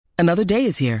Another day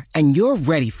is here, and you're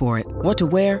ready for it. What to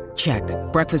wear? Check.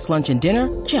 Breakfast, lunch, and dinner?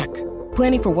 Check.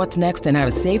 Planning for what's next and how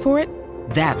to save for it?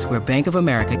 That's where Bank of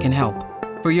America can help.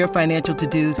 For your financial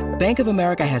to-dos, Bank of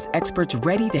America has experts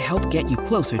ready to help get you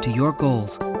closer to your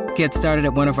goals. Get started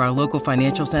at one of our local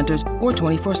financial centers or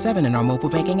 24/7 in our mobile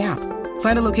banking app.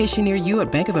 Find a location near you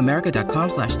at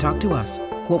bankofamerica.com/talktous.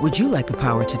 What would you like the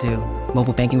power to do?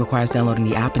 Mobile banking requires downloading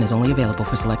the app and is only available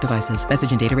for select devices.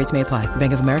 Message and data rates may apply.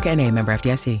 Bank of America N.A., member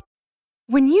FDIC.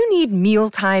 When you need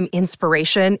mealtime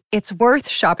inspiration, it's worth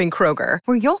shopping Kroger,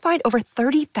 where you'll find over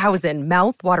 30,000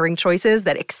 mouth-watering choices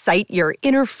that excite your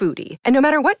inner foodie. And no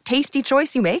matter what tasty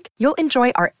choice you make, you'll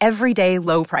enjoy our everyday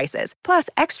low prices, plus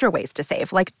extra ways to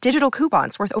save, like digital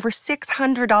coupons worth over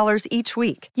 $600 each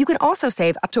week. You can also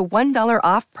save up to $1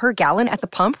 off per gallon at the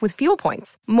pump with fuel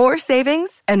points. More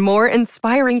savings and more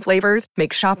inspiring flavors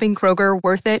make shopping Kroger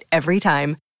worth it every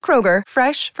time. Kroger,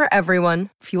 fresh for everyone.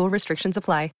 Fuel restrictions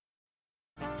apply.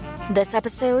 This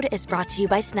episode is brought to you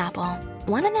by Snapple.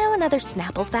 Want to know another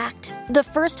Snapple fact? The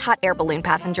first hot air balloon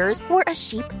passengers were a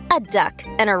sheep, a duck,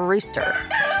 and a rooster.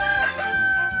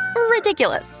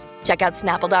 Ridiculous. Check out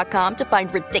Snapple.com to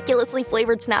find ridiculously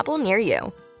flavored Snapple near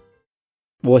you.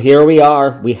 Well, here we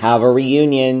are. We have a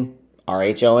reunion,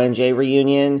 RHONJ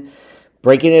reunion,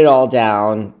 breaking it all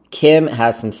down. Kim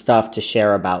has some stuff to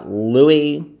share about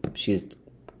Louis. She's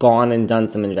gone and done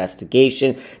some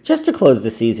investigation just to close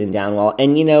the season down well.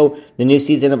 And, you know, the new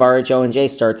season of RHONJ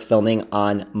starts filming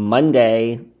on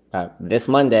Monday, this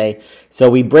Monday. So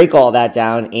we break all that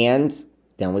down and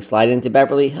then we slide into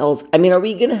Beverly Hills. I mean, are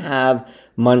we going to have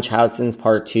Munchausen's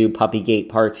Part 2, Puppygate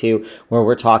Part 2, where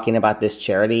we're talking about this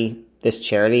charity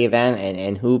event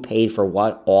and who paid for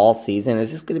what all season?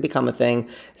 Is this going to become a thing?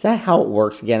 Is that how it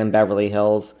works again in Beverly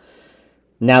Hills?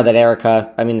 Now that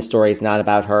Erica, the story is not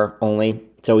about her only.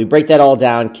 So we break that all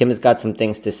down. Kim has got some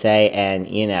things to say, and,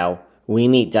 you know, we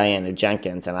meet Diana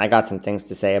Jenkins, and I got some things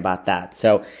to say about that.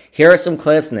 So here are some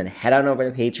clips, and then head on over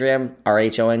to Patreon,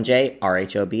 RHONJ,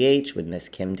 RHOBH with Miss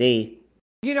Kim D.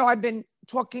 You know, I've been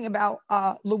talking about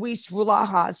Luis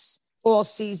Ruelas all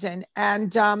season.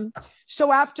 And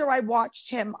so after I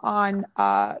watched him on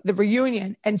the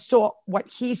reunion and saw what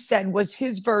he said was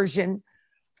his version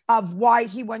of why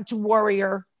he went to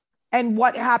Warrior and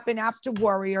what happened after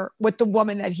Warrior with the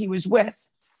woman that he was with,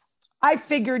 I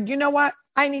figured, you know what?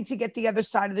 I need to get the other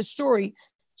side of the story.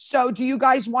 So do you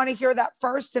guys want to hear that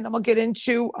first? And then we'll get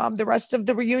into the rest of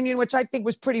the reunion, which I think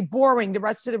was pretty boring, the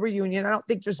rest of the reunion. I don't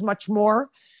think there's much more.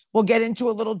 We'll get into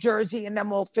a little Jersey and then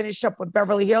we'll finish up with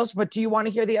Beverly Hills. But do you want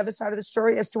to hear the other side of the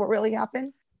story as to what really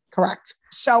happened? Correct.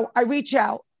 So I reach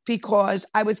out because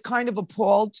I was kind of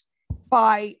appalled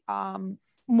by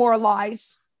more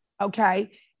lies.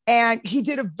 Okay. And he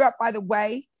did by the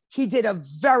way, he did a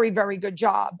very, very good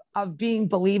job of being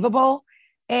believable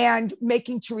and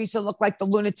making Teresa look like the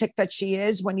lunatic that she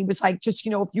is when he was like, just, you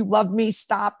know, if you love me,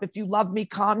 stop. If you love me,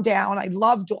 calm down. I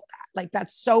loved all that. Like,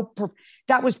 that's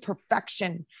that was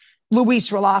perfection.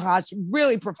 Luis Ruelas,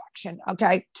 really perfection.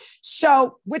 Okay.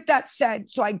 So with that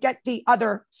said, so I get the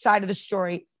other side of the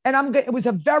story, and it was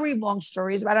a very long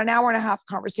story. It's about an hour and a half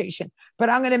conversation,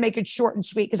 but I'm going to make it short and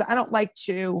sweet because I don't like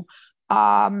to,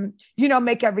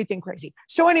 make everything crazy.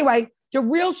 So anyway, the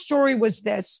real story was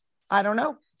this. I don't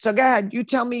know. So go ahead. You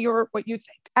tell me what you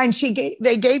think. And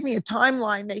they gave me a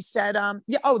timeline. They said,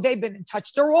 they've been in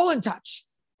touch. They're all in touch.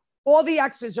 All the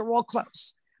exes are all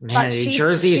close. Man,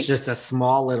 Jersey is just a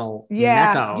small little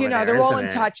mecca over there, they're all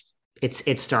in touch.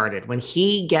 It started when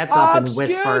he gets up and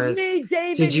whispers. Me,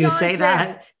 David Did you Johnson. say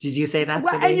that? Did you say that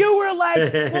to me? And you were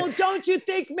like, well, don't you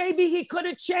think maybe he could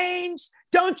have changed?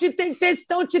 Don't you think this?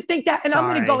 Don't you think that? And I'm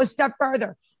going to go a step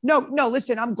further. No,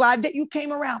 listen, I'm glad that you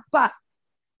came around. But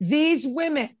these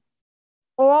women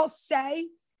all say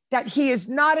that he is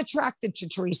not attracted to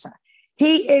Teresa.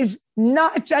 He is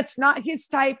not, that's not his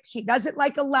type. He doesn't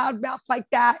like a loudmouth like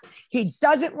that. He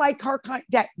doesn't like her kind.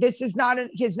 He's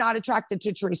not attracted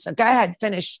to Teresa. Go ahead,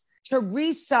 finish.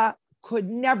 Teresa could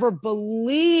never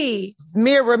believe,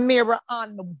 mirror, mirror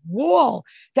on the wall,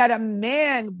 that a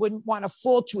man wouldn't want to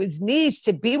fall to his knees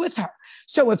to be with her.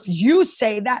 So if you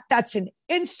say that, that's an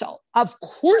insult. Of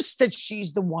course that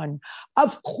she's the one.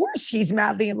 Of course he's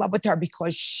madly in love with her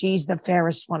because she's the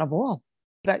fairest one of all.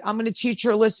 But I'm going to teach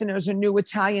your listeners a new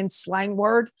Italian slang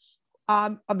word.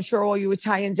 I'm sure all you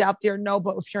Italians out there know,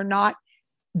 but if you're not,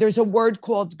 there's a word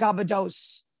called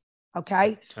gabados.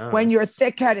 Okay? When you're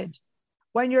thick-headed,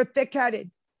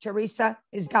 Teresa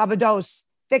is gabados,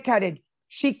 thick-headed.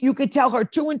 You could tell her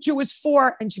 2 and 2 is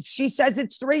 4, and if she says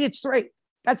it's 3, it's 3.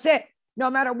 That's it. No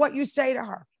matter what you say to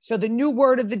her. So the new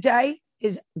word of the day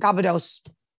is gabados.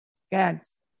 Again,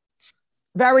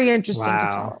 very interesting to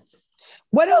follow.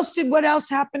 What else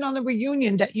happened on the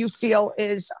reunion that you feel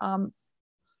is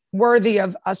worthy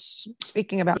of us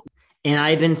speaking about? And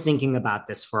I've been thinking about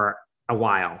this for a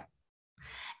while.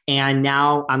 And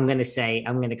now I'm going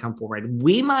to come forward.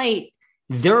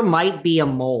 There might be a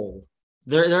mole.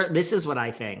 This is what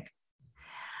I think.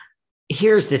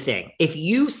 Here's the thing. If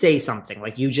you say something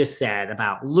like you just said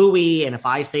about Louis, and if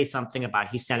I say something about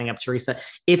he's setting up Teresa,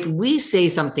 if we say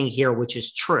something here, which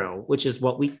is true, which is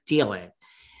what we deal in,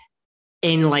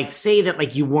 and like say that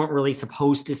like you weren't really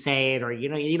supposed to say it, or, you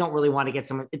know, you don't really want to get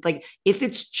someone, it's like, if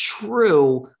it's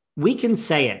true, we can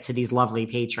say it to these lovely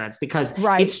patrons because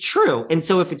it's true. And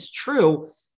so if it's true,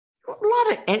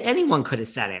 anyone could have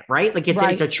said it, right? Like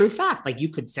it's a true fact. Like you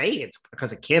could say it's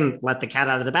because of Kim let the cat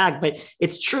out of the bag, but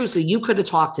it's true. So you could have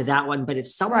talked to that one. But if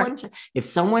someone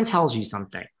tells you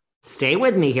something, stay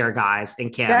with me here, guys,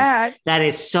 and Kim, that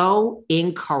is so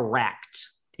incorrect.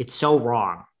 It's so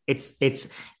wrong.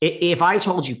 If I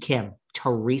told you, Kim,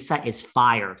 Teresa is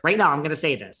fired right now, I'm going to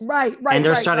say this. Right. And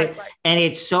they're starting, and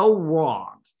it's so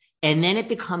wrong. And then it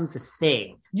becomes a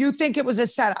thing. You think it was a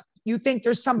setup. You think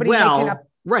there's somebody making up.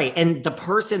 Right. And the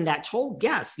person that told,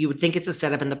 yes, you would think it's a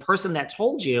setup. And the person that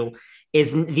told you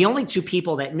is the only two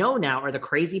people that know now are the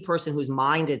crazy person whose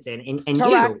mind it's in and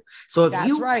you. So if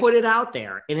you put it out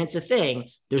there and it's a thing,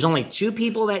 there's only two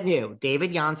people that knew,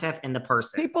 David Yontef and the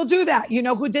person. People do that. You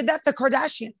know who did that? The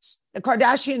Kardashians. The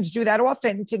Kardashians do that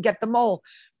often to get the mole.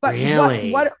 But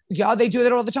really? Yeah, they do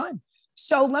that all the time.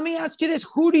 So let me ask you this.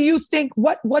 Who do you think,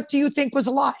 what do you think was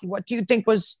a lie? What do you think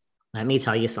was? Let me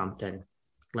tell you something.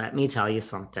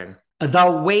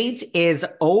 The wait is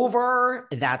over.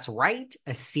 That's right.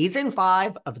 Season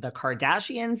 5 of The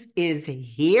Kardashians is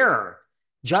here.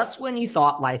 Just when you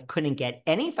thought life couldn't get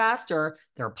any faster,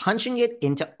 they're punching it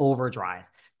into overdrive.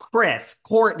 Kris,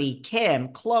 Kourtney, Kim,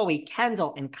 Khloe,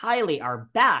 Kendall, and Kylie are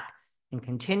back and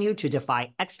continue to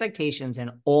defy expectations in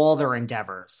all their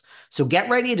endeavors. So get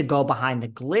ready to go behind the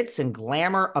glitz and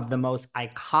glamour of the most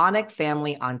iconic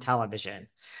family on television.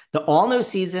 The all-new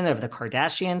season of The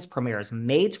Kardashians premieres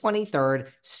May 23rd,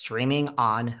 streaming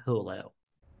on Hulu.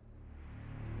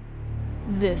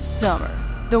 This summer,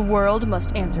 the world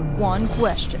must answer one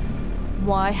question.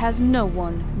 Why has no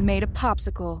one made a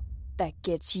popsicle that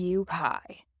gets you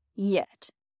high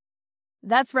yet?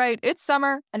 That's right, it's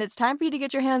summer, and it's time for you to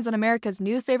get your hands on America's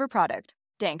new favorite product,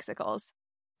 Danksicles.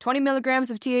 20 milligrams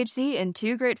of THC in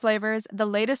 2 great flavors, the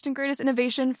latest and greatest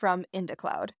innovation from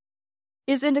IndaCloud.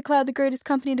 Is IndaCloud the greatest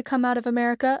company to come out of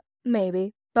America?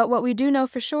 Maybe. But what we do know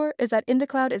for sure is that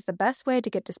IndaCloud is the best way to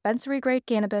get dispensary-grade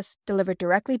cannabis delivered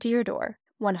directly to your door,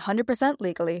 100%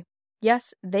 legally.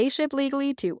 Yes, they ship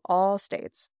legally to all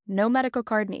states. No medical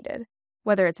card needed.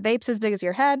 Whether it's vapes as big as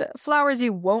your head, flowers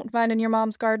you won't find in your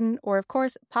mom's garden, or of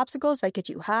course, popsicles that get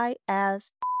you high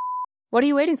as... What are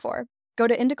you waiting for? Go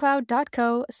to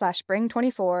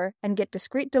indacloud.co/spring24 and get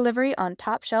discreet delivery on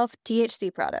top-shelf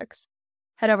THC products.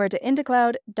 Head over to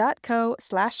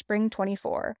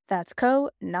indacloud.co/spring24. That's co,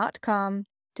 not com,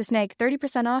 to snag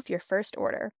 30% off your first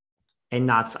order. And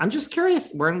nuts. I'm just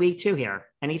curious. We're in week 2 here.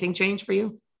 Anything changed for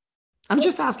you? I'm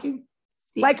just asking.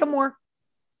 Like a more.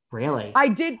 Really? I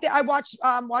watched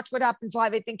What Happens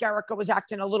Live. I think Erica was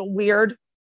acting a little weird.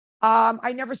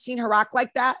 I never seen her act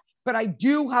like that, but I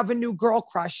do have a new girl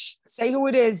crush. Say who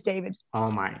it is, David. Oh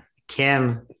my.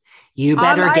 Kim, you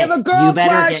better get. I have a girl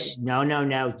crush. No.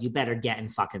 You better get in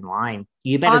fucking line.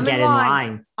 You better get in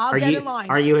line. I'll get in line.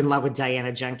 Are you in love with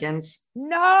Diana Jenkins?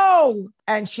 No.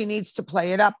 And she needs to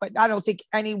play it up, but I don't think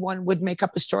anyone would make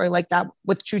up a story like that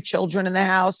with 2 children in the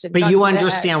house. But you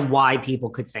understand why people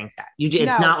could think that.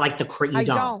 It's not like you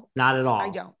don't. Not at all. I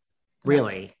don't.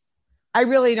 Really? No. I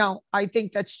really don't. I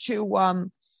think that's too.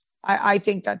 I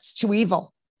think that's too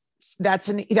evil.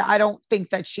 I don't think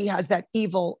that she has that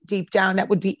evil deep down. That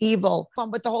would be evil.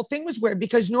 But the whole thing was weird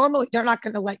because normally they're not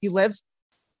going to let you live.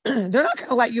 They're not going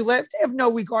to let you live. They have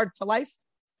no regard for life.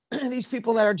 These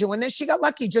people that are doing this, she got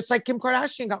lucky, just like Kim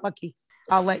Kardashian got lucky.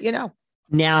 I'll let you know.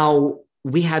 Now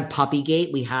we had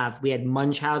Puppygate. We had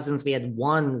Munchausen's. We had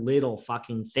one little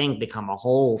fucking thing become a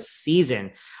whole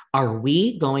season. Are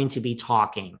we going to be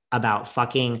talking about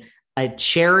fucking a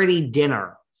charity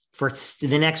dinner for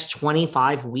the next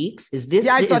 25 weeks? Is this?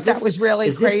 Yeah, I thought that was really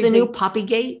crazy. Is this the new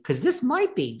Puppygate? Because this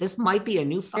might be a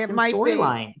new fucking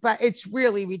storyline. But it's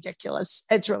really ridiculous.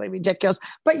 It's really ridiculous.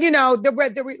 But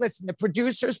listen, the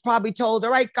producers probably told,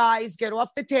 all right, guys, get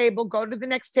off the table, go to the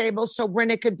next table so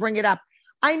Rinna could bring it up.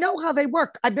 I know how they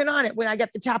work. I've been on it when I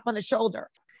get the tap on the shoulder.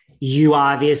 You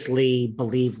obviously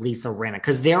believe Lisa Rinna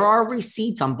because there are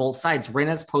receipts on both sides.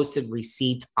 Rinna's posted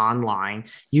receipts online.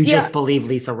 You just believe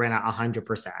Lisa Rinna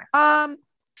 100%.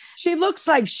 She looks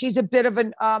like she's a bit of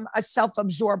a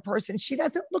self-absorbed person. She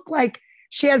doesn't look like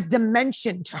she has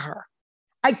dimension to her.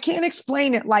 I can't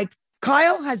explain it. Like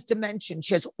Kyle has dimension.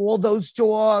 She has all those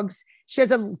dogs. She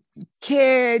has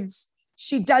kids.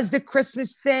 She does the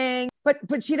Christmas thing,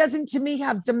 but she doesn't, to me,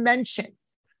 have dimension.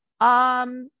 How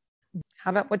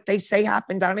about what they say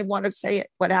happened? I don't even want to say it.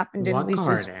 What happened in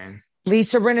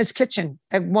Lisa Rinna's kitchen?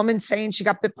 A woman saying she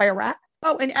got bit by a rat.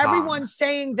 Oh, and everyone's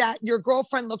saying that your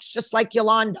girlfriend looks just like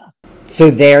Yolanda.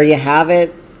 So there you have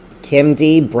it. Kim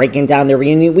D breaking down the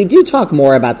reunion. We do talk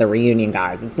more about the reunion,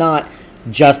 guys. It's not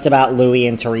just about Louis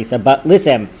and Teresa. But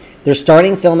listen, they're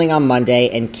starting filming on Monday,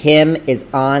 and Kim is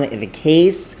on the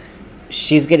case.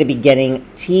 She's going to be getting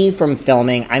tea from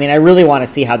filming. I mean, I really want to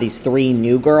see how these three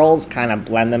new girls kind of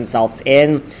blend themselves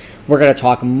in. We're going to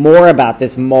talk more about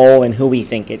this mole and who we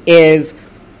think it is.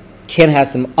 Kim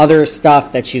has some other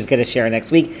stuff that she's going to share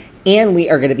next week. And we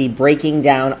are going to be breaking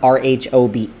down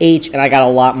RHOBH. And I got a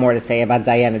lot more to say about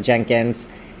Diana Jenkins.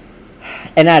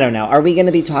 And I don't know, are we going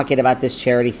to be talking about this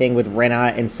charity thing with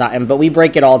Rinna and Sutton? But we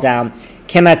break it all down.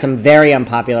 Kim has some very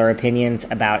unpopular opinions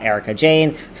about Erica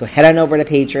Jane. So head on over to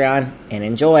Patreon and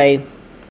enjoy.